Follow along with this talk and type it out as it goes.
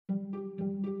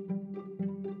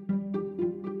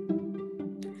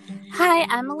Hi,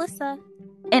 I'm Melissa.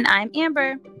 And I'm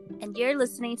Amber. And you're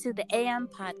listening to the AM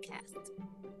Podcast.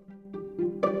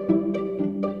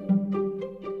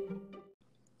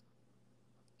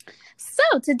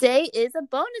 So today is a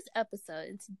bonus episode.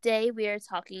 And today we are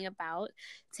talking about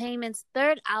Taemin's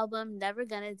third album, Never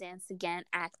Gonna Dance Again,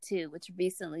 Act 2, which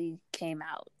recently came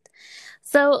out.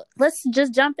 So let's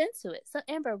just jump into it. So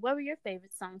Amber, what were your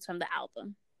favorite songs from the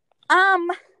album? I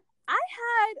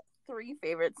had 3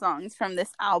 favorite songs from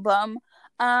this album.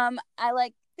 I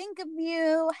like Think of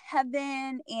You,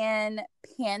 Heaven, and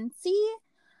Pansy.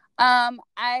 What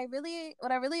I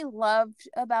really loved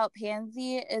about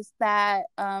Pansy is that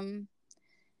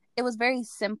it was very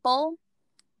simple,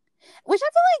 which I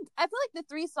feel like the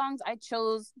 3 songs I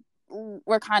chose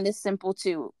were kind of simple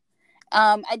too.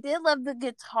 I did love the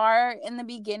guitar in the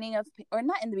beginning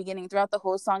not in the beginning, throughout the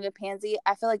whole song of Pansy.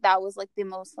 I feel like that was like the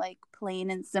most like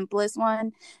plain and simplest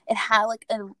one. It had like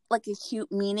a cute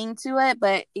meaning to it,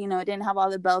 but it didn't have all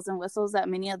the bells and whistles that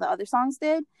many of the other songs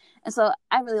did. And so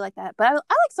I really like that. But I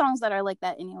like songs that are like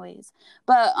that anyways.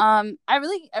 But I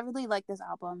really like this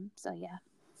album. So yeah.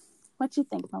 What you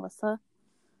think, Melissa?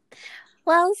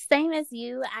 Well, same as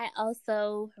you. I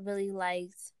also really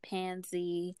liked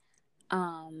Pansy.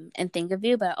 And Think of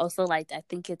You, but I also liked I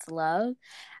Think It's Love.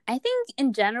 I think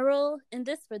in general,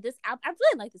 for this album, I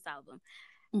really like this album.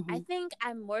 Mm-hmm. I think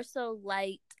I more so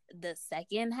liked the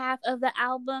second half of the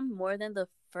album more than the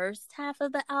first half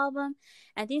of the album.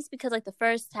 I think it's because like the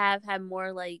first half had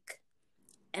more like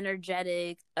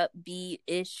energetic,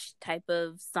 upbeat-ish type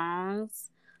of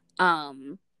songs.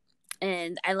 And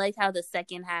I liked how the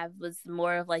second half was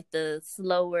more of like the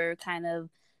slower kind of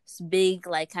big,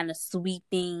 like kind of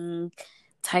sweeping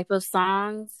type of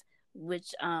songs,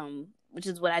 which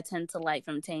is what I tend to like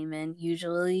from Taemin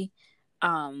usually.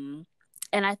 And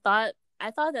I thought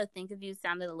that Think of You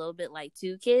sounded a little bit like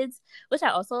Two Kids, which I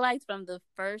also liked from the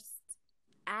first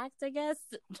act, I guess,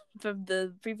 from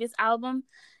the previous album.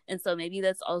 And so maybe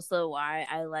that's also why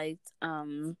I liked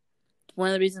one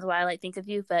of the reasons why I like Think of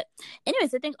You. But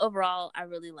anyways, I think overall I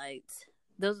really liked,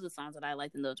 those are the songs that I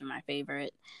liked and those are my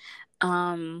favorite.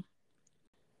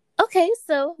 Okay,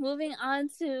 so moving on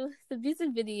to the music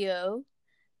video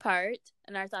part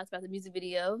and our thoughts about the music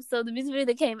video. So the music video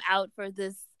that came out for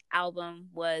this album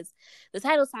was, the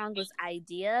title song was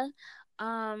Idea.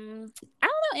 I don't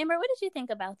know, Amber, what did you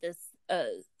think about this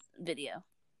video?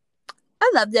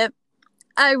 I loved it.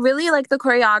 I really like the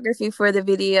choreography for the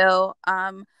video.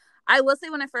 I will say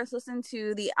when I first listened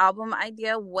to the album,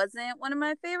 Idea wasn't one of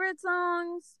my favorite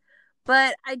songs,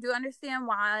 but I do understand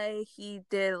why he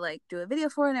did like do a video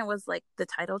for it and it was like the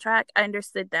title track. I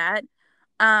understood that.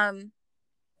 I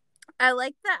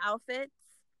liked the outfits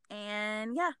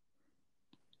and yeah,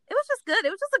 it was just good.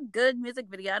 It was just a good music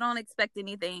video. I don't expect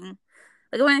anything.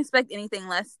 Like I wouldn't expect anything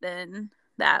less than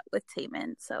that with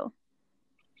Taemin. So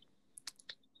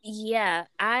yeah,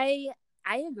 I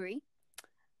agree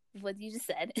with what you just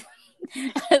said.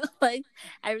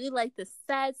 I really like the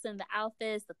sets and the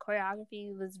outfits. The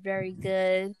choreography was very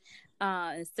good.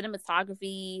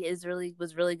 Cinematography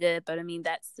was really good, but I mean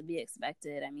that's to be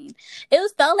expected. I mean,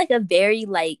 felt like a very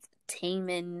like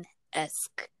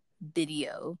Taemin-esque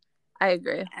video. I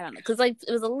agree. I don't know, because like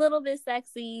it was a little bit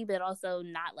sexy, but also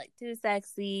not like too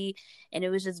sexy, and it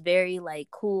was just very like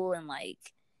cool and like,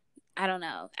 I don't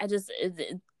know.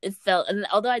 It felt, and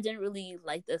although I didn't really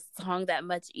like the song that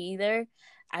much either,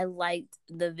 I liked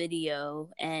the video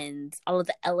and all of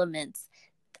the elements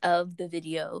of the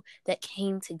video that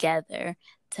came together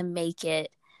to make it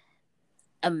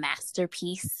a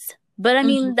masterpiece. But I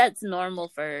mean, that's normal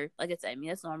for, like I said,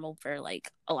 that's normal for like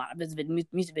a lot of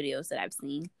music videos that I've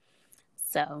seen.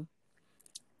 So,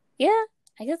 yeah,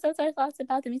 I guess that's our thoughts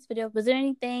about the music video. Was there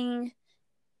anything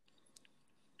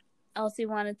else you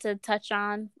wanted to touch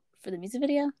on for the music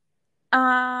video?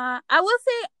 I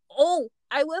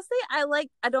will say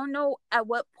I don't know at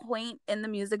what point in the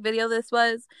music video this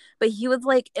was, but he was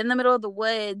like in the middle of the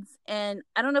woods and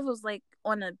I don't know if it was like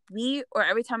on a beat or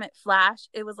every time it flashed,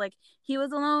 it was like he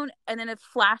was alone and then it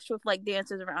flashed with like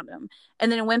dancers around him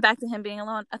and then it went back to him being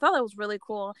alone. I thought that was really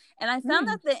cool. And I found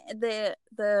that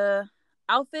the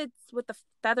outfits with the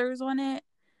feathers on it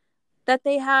that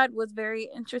they had was very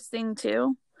interesting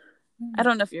too. I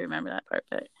don't know if you remember that part,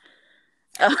 but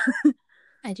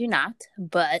I do not,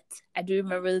 but I do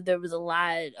remember that there was a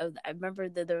lot of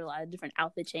different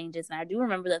outfit changes, and I do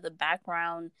remember that the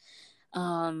background,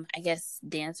 I guess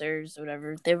dancers or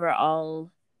whatever, they were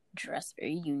all dressed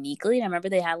very uniquely. And I remember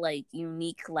they had like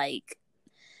unique like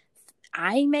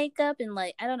eye makeup and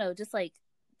like, I don't know, just like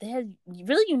they had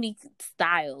really unique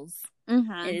styles in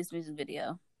this music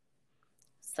video.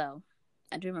 So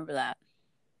I do remember that.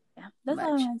 Yeah, that's all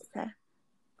I much. wanted to say.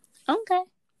 Okay.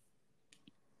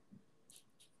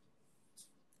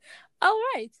 All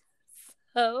right.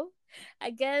 So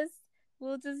I guess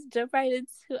we'll just jump right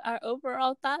into our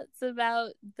overall thoughts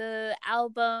about the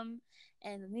album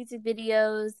and the music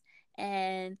videos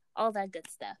and all that good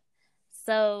stuff.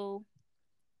 So,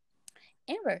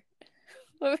 Amber,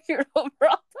 what were your overall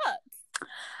thoughts?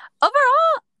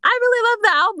 Overall, I really love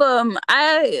the album.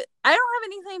 I don't have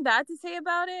anything bad to say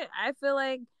about it. I feel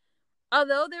like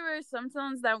although there were some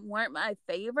songs that weren't my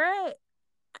favorite,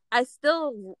 I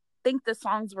still think the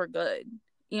songs were good.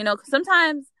 You know, 'cause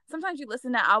sometimes you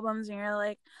listen to albums and you're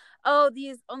like, oh,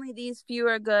 these few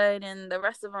are good, and the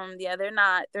rest of them, yeah, they're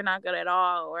not good at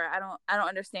all, or I don't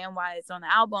understand why it's on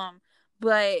the album.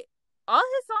 But all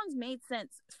his songs made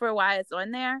sense for why it's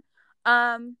on there.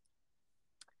 Um,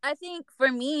 I think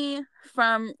for me,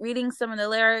 from reading some of the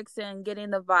lyrics and getting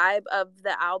the vibe of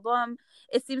the album,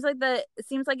 it seems like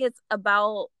it's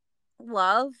about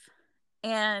love,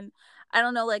 and I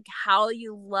don't know, like how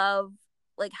you love,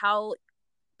 like how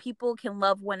people can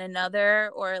love one another,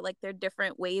 or like their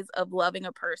different ways of loving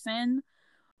a person.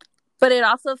 But it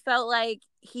also felt like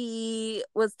he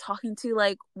was talking to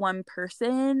like one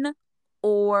person,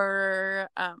 or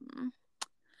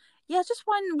yeah, just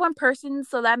one person.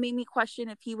 So that made me question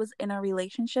if he was in a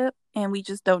relationship and we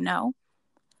just don't know.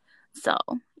 So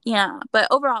yeah, but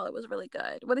overall it was really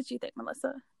good. What did you think,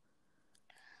 Melissa?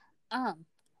 Um,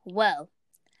 well,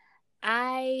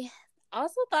 I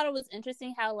also thought it was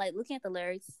interesting how, like, looking at the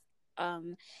lyrics,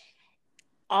 um,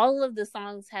 all of the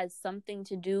songs had something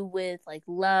to do with like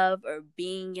love or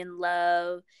being in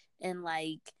love, and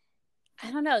like,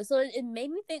 I don't know. So it made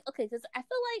me think, okay, because I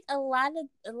feel like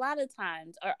a lot of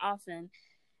times, or often,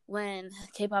 when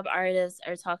K-pop artists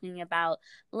are talking about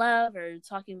love or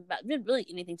talking about really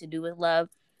anything to do with love,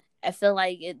 I feel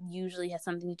like it usually has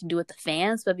something to do with the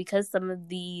fans. But because some of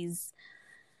these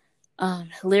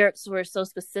lyrics were so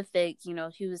specific, he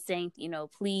was saying,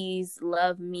 please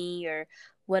love me or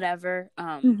whatever.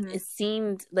 Mm-hmm. It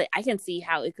seemed like I can see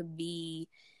how it could be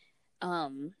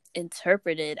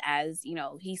interpreted as,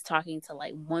 he's talking to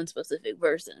like one specific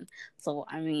person. So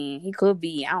I mean, he could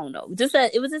be, I don't know, just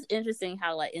that it was just interesting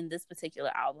how, like, in this particular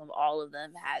album all of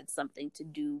them had something to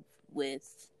do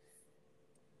with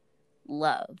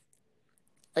love,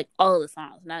 like all the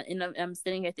songs. Not, and I'm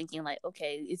sitting here thinking like,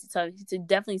 okay, it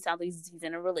definitely sounds like he's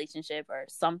in a relationship or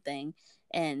something,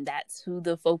 and that's who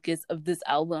the focus of this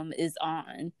album is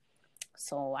on.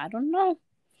 So I don't know,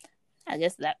 I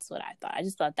guess that's what I thought. I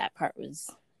just thought that part was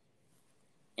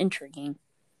intriguing.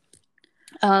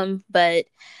 But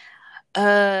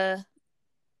I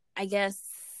guess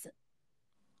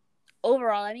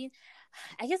overall, I mean,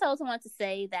 I guess I also want to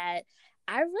say that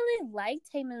I really like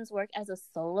Taemin's work as a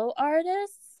solo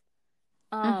artist.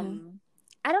 Mm-hmm.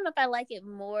 I don't know if I like it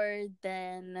more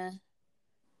than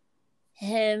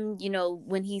him,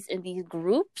 when he's in these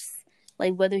groups,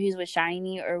 like whether he's with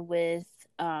Shiny or with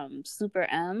Super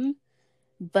M.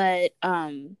 But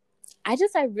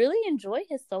I really enjoy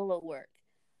his solo work.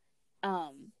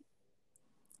 Um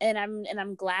and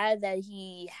I'm glad that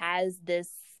he has this,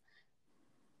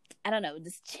 I don't know,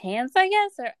 this chance, I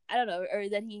guess, or I don't know, or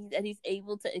that he's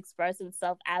able to express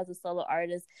himself as a solo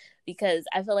artist, because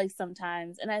I feel like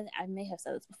sometimes, and I may have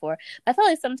said this before, but I feel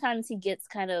like sometimes he gets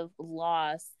kind of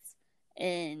lost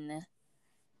in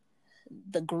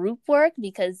the group work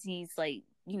because he's like,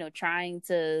 trying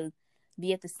to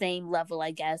be at the same level,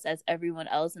 I guess, as everyone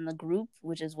else in the group,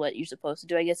 which is what you're supposed to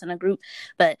do, I guess, in a group.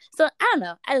 But so I don't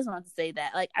know. I just wanted to say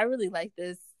that, like, I really like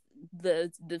the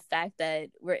fact that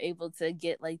we're able to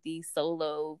get like the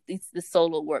solo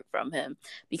work from him,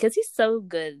 because he's so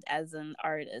good as an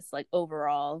artist, like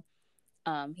overall.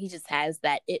 He just has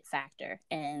that it factor.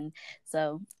 And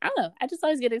so I don't know, I just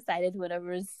always get excited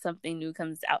whenever something new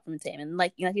comes out from Tim. And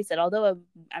like you said, although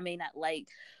I may not like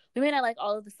we may not like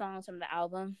all of the songs from the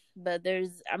album, but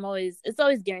it's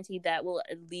always guaranteed that we'll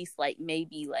at least like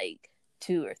maybe like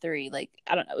two or three, like,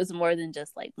 I don't know, it's more than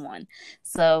just like one.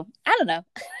 So I don't know.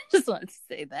 I just wanted to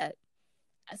say that.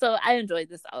 So I enjoyed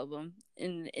this album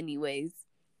in any ways.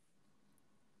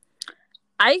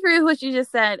 I agree with what you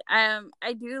just said. I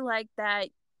do like that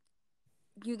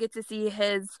you get to see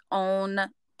his own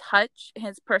touch,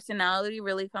 his personality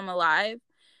really come alive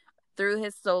through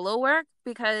his solo work,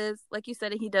 because like you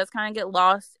said, he does kind of get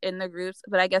lost in the groups,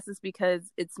 but I guess it's because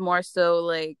it's more so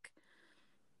like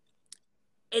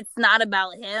it's not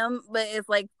about him, but it's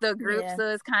like the group. Yeah. So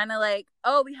it's kind of like,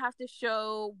 oh, we have to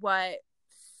show what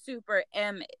Super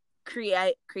M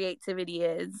creativity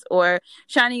is, or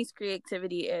Shani's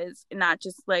creativity is, not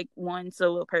just like one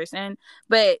solo person.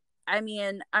 But I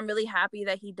mean, I'm really happy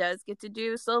that he does get to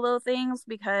do solo things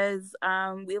because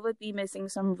we would be missing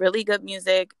some really good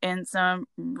music and some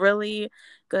really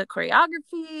good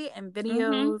choreography and Mm-hmm.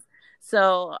 videos.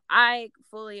 So I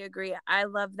fully agree. I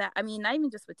love that. I mean, not even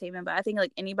just with Taemin, but I think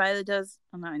like anybody that does,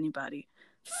 well, not anybody,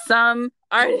 some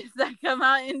artists that come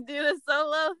out and do a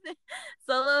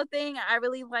solo thing, I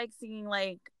really like seeing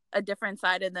like a different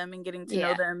side of them and getting to know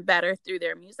Yeah. them better through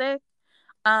their music.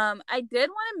 I did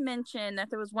want to mention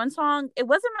that there was one song. It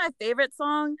wasn't my favorite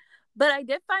song, but I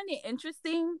did find it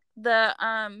interesting. The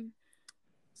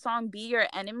song "Be Your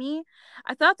Enemy."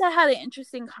 I thought that had an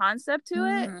interesting concept to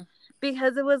it Mm-hmm.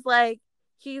 because it was like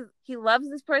he loves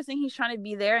this person. He's trying to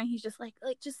be there, and he's just like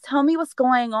just tell me what's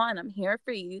going on. I'm here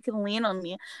for you. You can lean on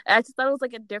me. And I just thought it was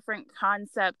like a different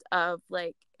concept of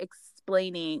like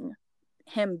explaining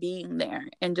him being there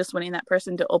and just wanting that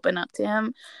person to open up to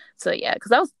him. So yeah,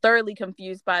 because I was thoroughly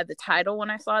confused by the title when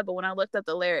I saw it, but when I looked at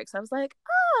the lyrics, I was like,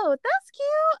 oh, that's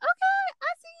cute. Okay, I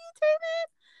see you, Taemin.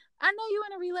 I know you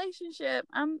in a relationship.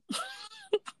 I'm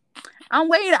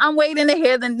waiting to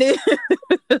hear the news.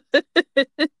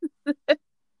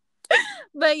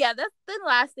 But yeah, that's the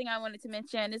last thing I wanted to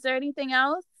mention. Is there anything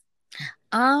else?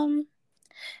 Um,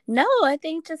 no, I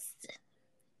think just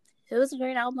it was a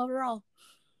great album overall.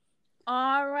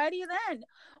 Alrighty then.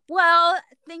 Well,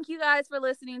 thank you guys for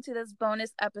listening to this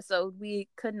bonus episode. We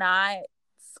could not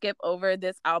skip over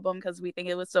this album because we think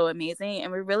it was so amazing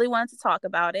and we really wanted to talk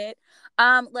about it.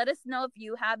 Let us know if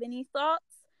you have any thoughts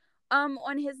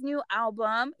on his new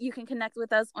album. You can connect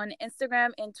with us on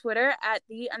Instagram and Twitter at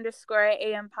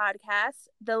 _AM podcast.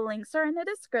 The links are in the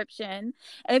description.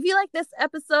 And if you like this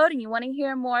episode and you want to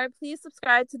hear more, please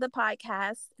subscribe to the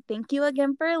podcast. Thank you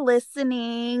again for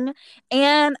listening.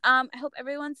 And I hope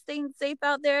everyone's staying safe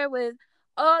out there with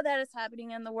all that is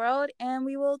happening in the world. And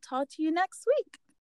we will talk to you next week.